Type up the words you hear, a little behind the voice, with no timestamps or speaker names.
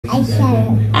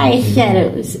आई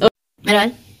shadows.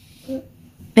 मिराल,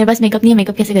 मेरे pass makeup नहीं है,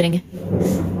 मेकअप कैसे करेंगे?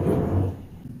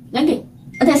 लगे?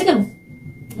 अच्छा ऐसे करूं?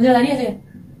 मुझे बता नहीं ऐसे।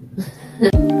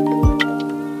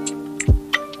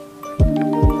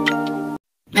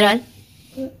 मिराल,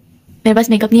 मेरे पास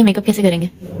मेकअप नहीं है, मेकअप कैसे करेंगे?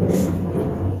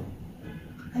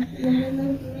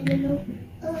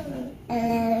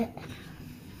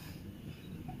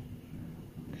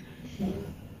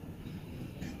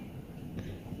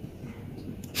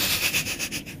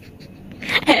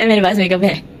 मेरे पास मेकअप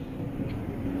है,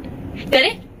 करे?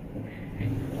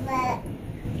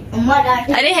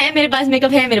 अरे है मेरे पास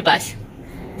मेकअप है मेरे पास।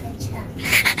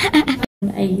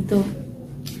 आई तो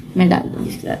मैं डाल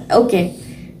दूंगी। ओके,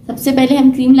 सबसे पहले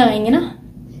हम क्रीम लगाएंगे ना।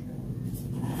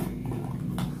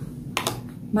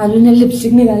 मालू ने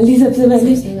लिपस्टिक निकाल दी सबसे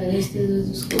पहले।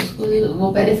 उसको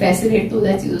वो पहले फैसिनेट हो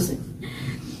जाए चीजों से।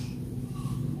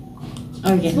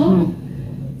 ओके,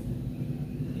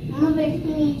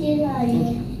 नीचे जा रही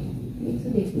है।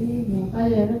 देखिए मौका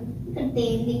जो है ना,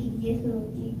 तेल देखिए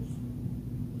सोची।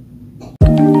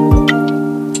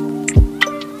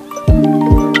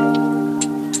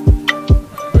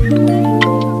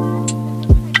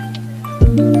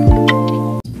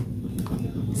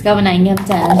 इसका बनाएंगे हम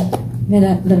चैनल,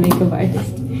 मेरा द मेकअप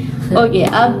आर्टिस्ट। ओके,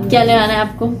 अब क्या लगाना है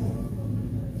आपको?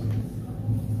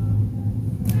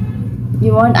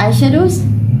 यू वांट आई शेडोज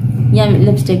या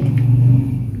लिपस्टिक?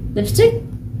 लिपस्टिक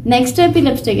नेक्स्ट स्टेप ही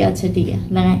लिपस्टिक है। अच्छा ठीक है,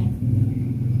 लगाएं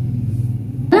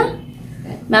ना।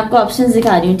 मैं आपको ऑप्शंस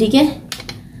दिखा रही हूँ, ठीक है?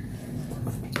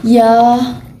 या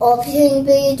ऑप्शन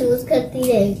पे ये चूज करती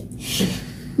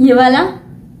रहेगी। ये वाला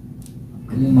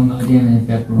मंगा दिया मैंने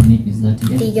पेपरोनी पिज्जा,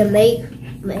 ठीक है? ठीक है,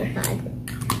 मैं खा लूँ।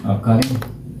 आप खा रहे?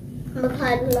 मैं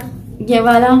खा लूँगा। ये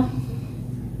वाला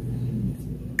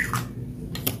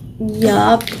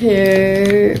या फिर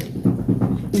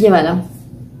ये वाला?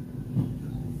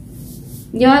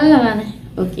 ये वाला लगाना है।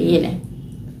 ओके, ये ले,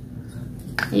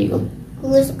 ये गो।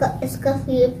 वो इसका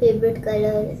फेवरेट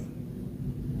कलर है।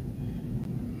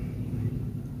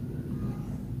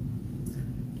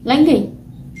 लग गई?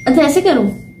 अच्छा ऐसे करूं?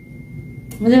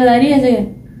 मुझे बता रही है ऐसे?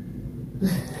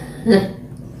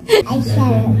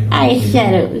 आई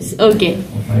शैडोज। ओके,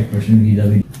 5% वीजा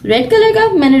भी। रेड कलर का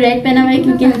मैंने रेड पहना हुआ है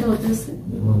क्योंकि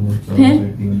फिर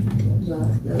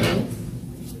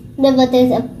मैं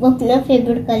बताइए अपना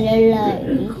फेवरेट कलर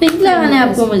लाएगी। पिंक लगाना है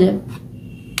आपको। मुझे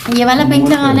ये वाला पिंक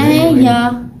लगाना है या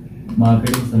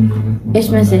मार्केटिंग समझोगे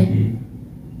इसमें से?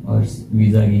 और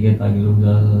वीजा की क्या, ताकि लोग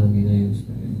ज्यादा से ज्यादा वीजा यूज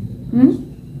करें।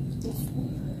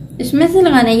 इसमें से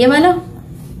लगाना है ये वाला।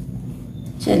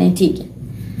 चलें ठीक है।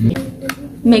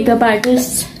 मेकअप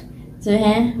आर्टिस्ट जो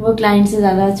हैं वो क्लाइंट से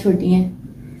ज्यादा छोटी हैं,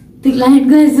 तो क्लाइंट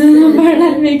को ऐसा पड़ रहा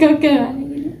है मेकअप करवाने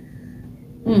के लिए।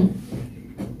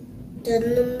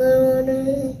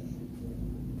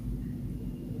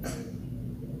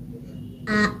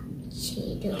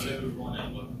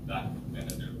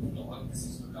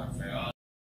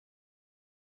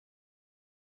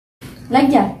 लग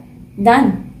गया?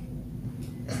 डन।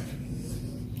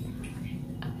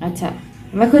 अच्छा,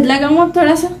 मैं खुद लगाऊंगा अब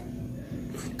थोड़ा सा।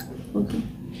 ओके,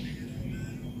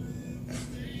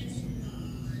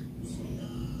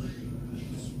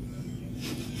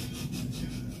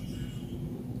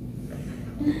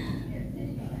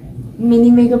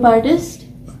 मिनी मेकअप आर्टिस्ट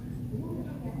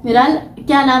मिराल,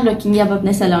 क्या नाम रखेंगे आप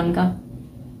अपने सैलून का?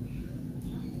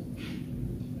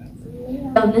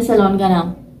 अपने सैलून का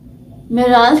नाम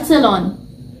मिराल सैलून।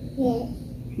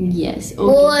 यस,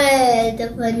 ओए तो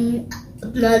फनी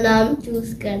अपना नाम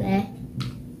चूज कर रहा है।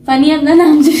 फनी अपना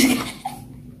नाम चूज कर,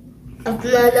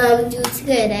 अपना नाम चूज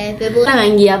कर रहा है। फिर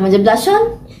लगाएंगी आप मुझे ब्लश ऑन?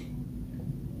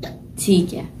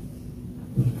 ठीक है,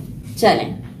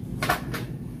 चलें।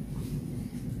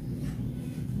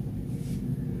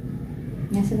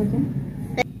 ऐसे करते हैं।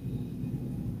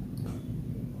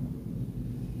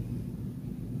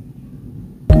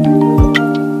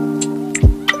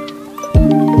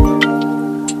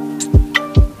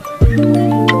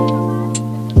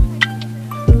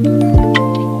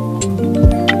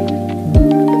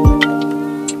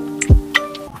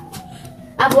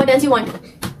 अब what else you want?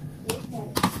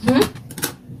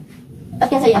 अब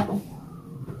क्या चाहिए आपको?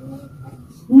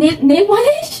 Nail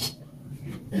polish?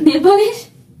 Nail polish?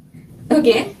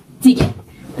 Okay, ठीक है,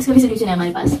 उसका भी सोल्यूशन है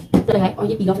हमारे पास। तो लगाए, और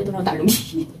ये पील ऑफ है तो मैं उतार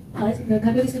लूंगी।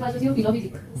 घर पे किसके पास होती है वो पीला भी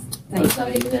दिखता। उसका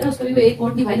भी एक है ना, उसका भी एक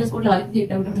कोड डिवाइस कोड लगा देती है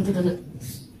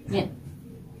ये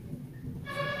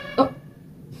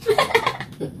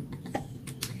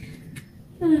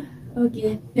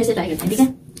ओके, फिर से ट्राई करते हैं, ठीक है?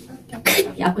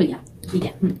 ओके, आप खुल गया, ठीक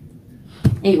है।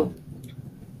 यही वो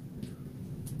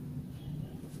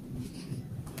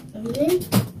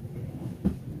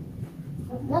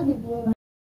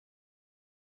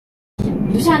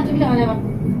दूसरा हाथ पे भी लगाना है आपको,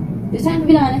 दूसरा हाथ पे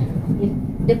भी लगाना है। ये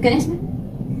डिप करें इसमें,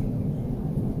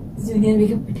 जूनियर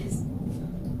मेकअप आर्टिस्ट।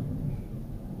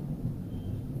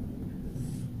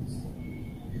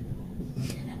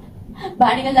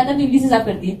 बाहर निकल जाता, बिजली से साफ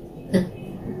करती है।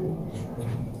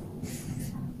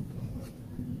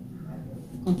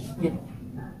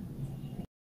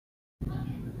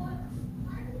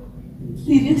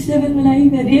 सीरियस लेवल बनाई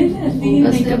कर रही है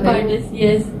मेकअप आर्टिस्ट।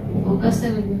 यस, फोकस है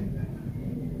बिल्कुल।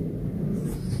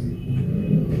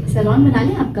 सैलून बना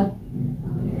लें आपका,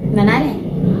 बना लें,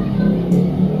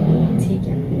 ठीक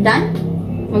है, डन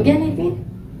हो गया। नहीं फिर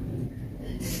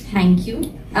थैंक यू।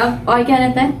 अब और क्या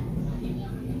रहता है?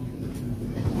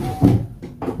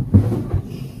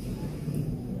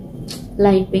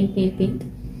 लाइट पिंक, पेल पिंक।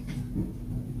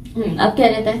 अब क्या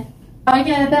रहता है? और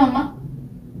क्या रहता है मम्मा?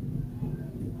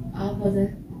 आप बताए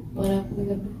और आपको क्या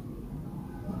करना?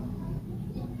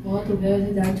 बहुत हो गया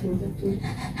वैसे, जान छोड़ सकती हूँ।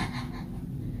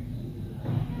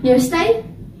 हेयर स्टाइल,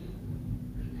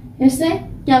 हेयर स्टाइल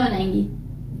क्या बनाएंगी?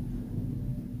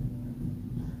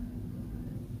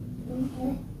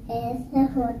 ऐसे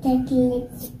होते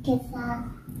क्लिप्स के साथ,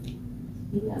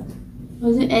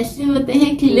 मुझे ऐसे होते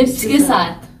हैं क्लिप्स के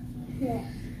साथ।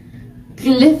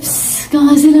 क्लिप्स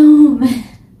कहाँ से लाऊं मैं?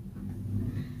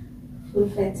 फुल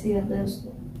फैंसी आता है उसको।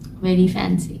 Very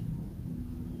fancy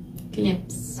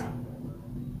clips.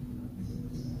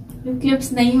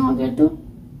 क्लिप्स नहीं हो अगर तो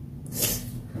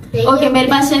ओके, मेरे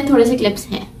पास शायद थोड़े से क्लिप्स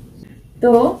हैं।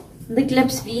 तो the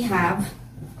clips we have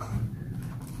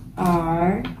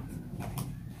are,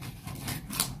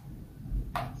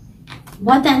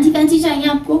 बहुत फैंसी फैंसी चाहिए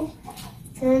आपको?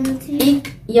 एक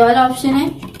ये वाला ऑप्शन है,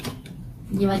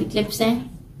 ये वाली क्लिप्स है,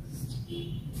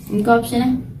 इनका ऑप्शन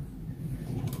है,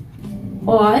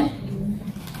 और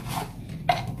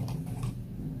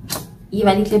ये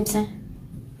वाली क्लिप्स हैं,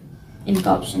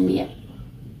 इनका ऑप्शन भी है।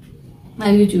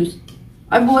 Now you choose।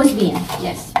 और बोज भी हैं।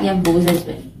 Yes, we have Bhoj as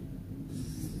well.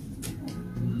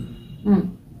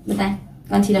 बताएं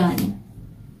कौन सी लगानी है?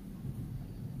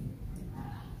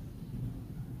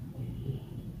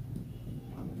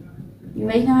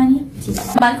 वही लगानी है, ठीक है।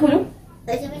 बाल खोलो,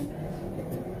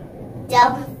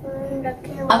 जब फोन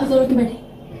रखे हो आप इधर के बैठे।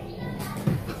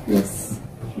 यस,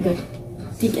 गुड,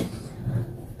 ठीक है,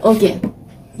 ओके,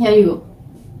 हियर यू गो।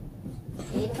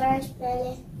 एक ब्रश पहले,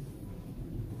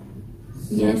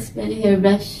 यस, पहले हेयर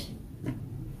ब्रश।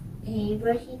 हेयर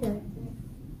ब्रश ही करते हैं।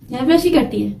 हेयर ब्रश ही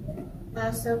करती है?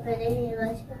 तो पहले हेयर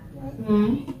ब्रश करते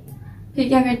हैं, फिर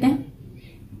क्या करते हैं?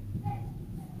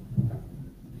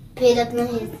 फिर अपना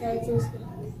हेयर स्टाइल चूज करते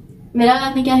हैं। मेरा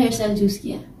आपने क्या हेयर स्टाइल चूज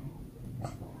किया?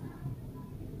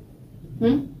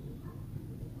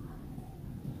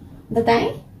 बताएं।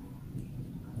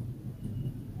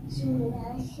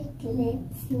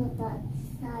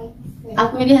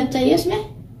 आपको मेरी हेल्प चाहिए उसमें?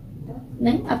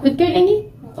 नहीं, आप खुद कर लेंगी?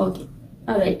 Okay,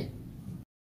 alright.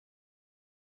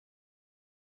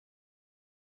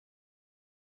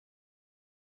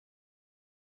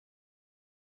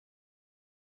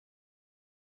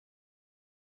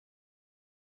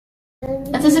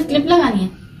 अच्छा, सिर्फ क्लिप लगानी है?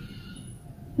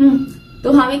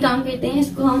 तो हम एक काम करते हैं,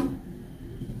 इसको हम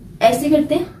ऐसे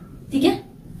करते हैं, ठीक है,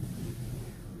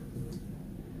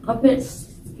 और फिर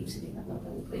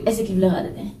ऐसे क्लिप लगा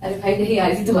देते हैं। अरे भाई नहीं आ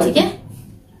रही तो ठीक है,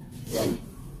 चलिए।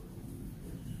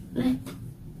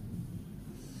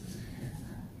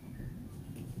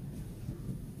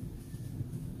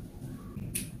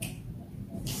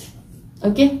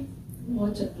 ओके,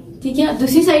 बहुत चतुर। ठीक है। अब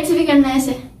दूसरी साइड से भी करना है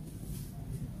ऐसे।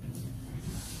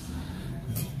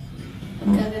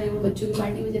 क्या करे, वो बच्चों की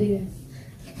पार्टी में चली गए।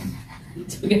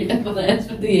 जो गेटअप बताया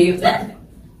उसमें तो यही होता है।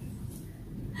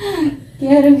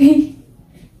 क्या रवि,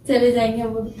 चले जाएंगे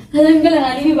हम। अच्छा, इनको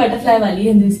लगानी भी बटरफ्लाई वाली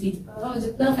है दूसरी।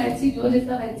 जितना फैंसी, जो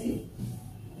जितना फैंसी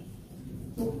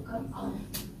तो कब आओ,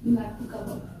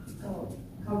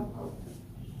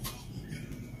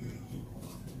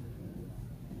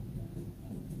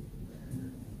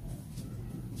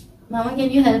 मामा, can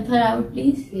you help her out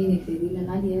please? यही देख रही थी,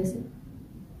 लगा लिया वैसे।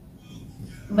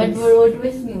 बट वो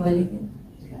ट्विस्ट नहीं हुआ, लेकिन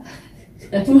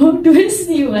वो ट्विस्ट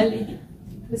नहीं हुआ, लेकिन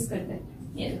ट्विस्ट करते हैं।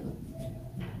 ये देखो।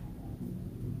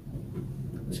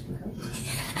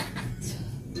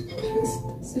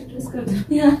 ट्विस्ट कर दो।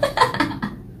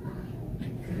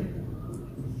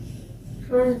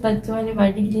 बच्चों वाली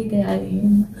पार्टी के लिए तैयार हुई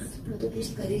हूँ। तो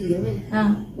ट्विस्ट कर ही लिया मैंने। हाँ,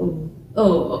 ओ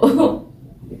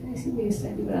ऐसी मेरी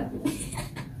स्टाइल बनाती हूँ।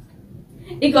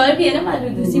 एक और भी है ना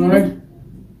मालूम, दूसरी भी दे।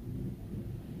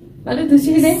 मालूम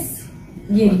दूसरी भी दे।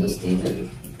 ये तो स्टे कर ली।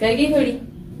 कर गई थोड़ी।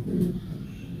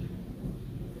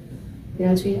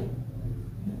 प्याज भी है।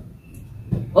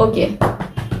 ओके,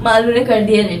 मालू ने कर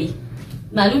दिया रेडी।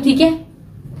 मालू ठीक है,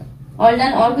 ऑल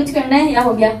डन। और कुछ करना है या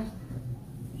हो गया?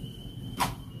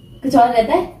 कुछ और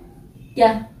रहता है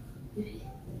क्या?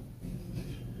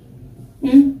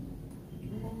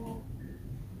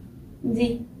 जी,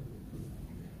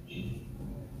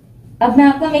 अब मैं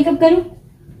आपका मेकअप करूं?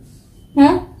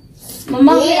 हाँ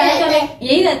मम्मा,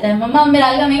 यही रहता है मम्मा,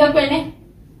 मिराल का मेकअप करने।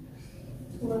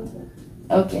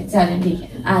 ओके चलें ठीक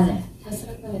है, आ जाए।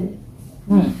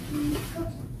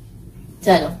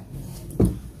 चलो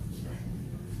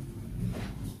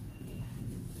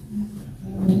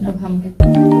अब हम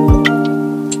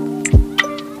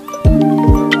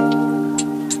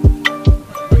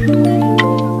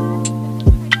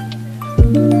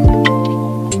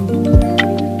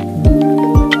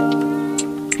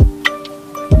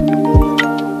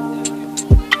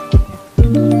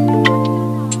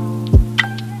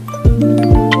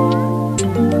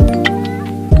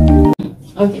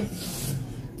ओके।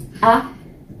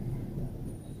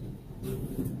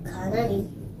 खाना नहीं।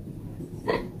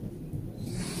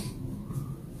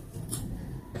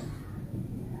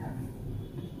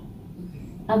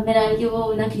 अब मेरा कि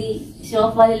वो नकली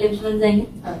शॉप वाले लिप्स बन जाएंगे।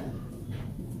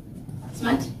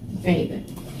 Smart, very good,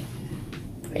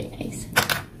 very nice.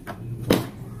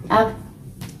 आप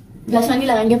ब्लश नहीं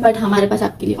लगाएंगे, बट हमारे पास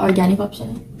आपके लिए ऑर्गेनिक ऑप्शन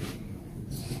है।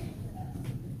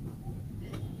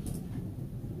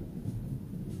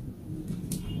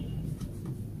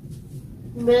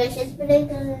 ब्रश स्प्रे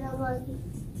कर देना बाकी।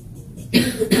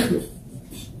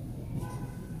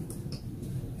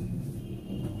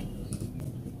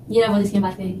 ये रहा वो जिसकी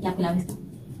बात करें, क्या नाम है इसका?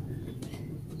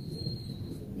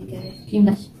 ये क्या है? Cream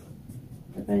blush,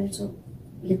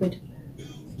 liquid.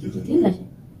 Cream blush है।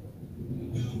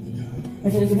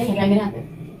 वैसे लिक्विड नहीं है क्या मेरे हाथ पे?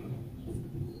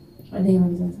 और देखिए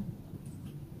मुझे थोड़ा सा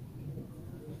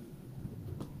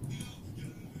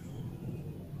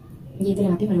ये तो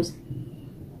लगाती हूँ उसे।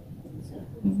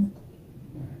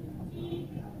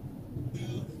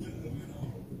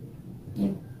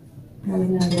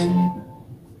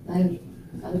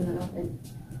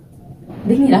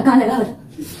 दिख नहीं रहा, कहाँ लगा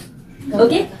बता।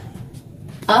 ओके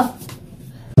अब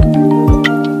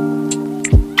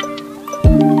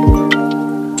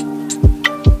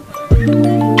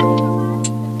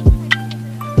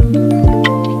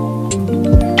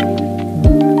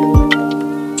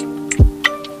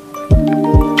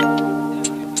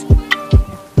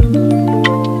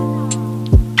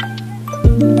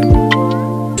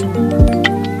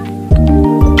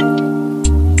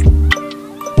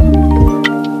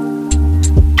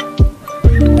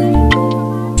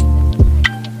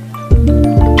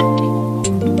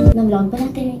व्लॉग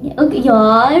बनाते रहेंगे। ओके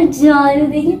यार जानू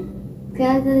देखिए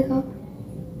क्या देखो,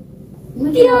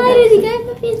 यार दिखा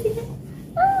अपना फेस दिखा।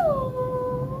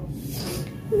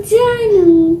 जानू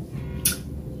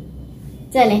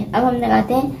चले अब हम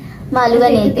लगाते हैं मालू का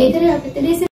nail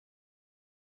paint.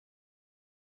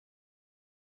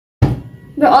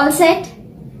 We're all set,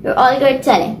 we're all good।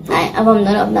 चले आए अब हम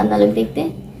दोनों अपना लुक देखते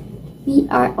हैं। We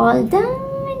are all done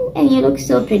and you look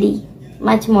so pretty,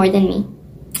 much more than me.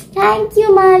 Thank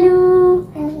you Malu,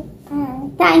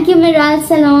 thank you मिराल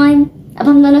salon. अब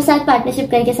हम दोनों साथ पार्टनरशिप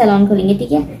करके सैलून खोलेंगे,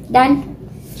 ठीक है? Done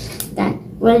done,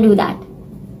 we'll do that.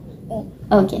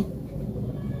 Okay.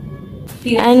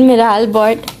 And Miral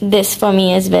bought this for me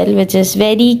as well, which is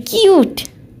very cute.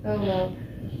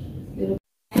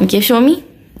 Okay, show me.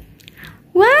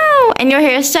 Wow, and your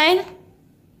hairstyle?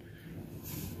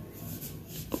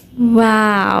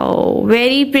 Wow,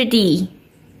 very pretty.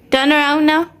 Turn around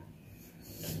now.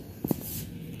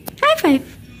 High five.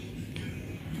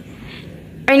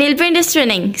 Our nail paint is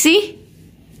twinning. See?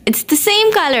 It's the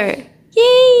same color.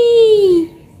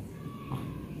 Yay!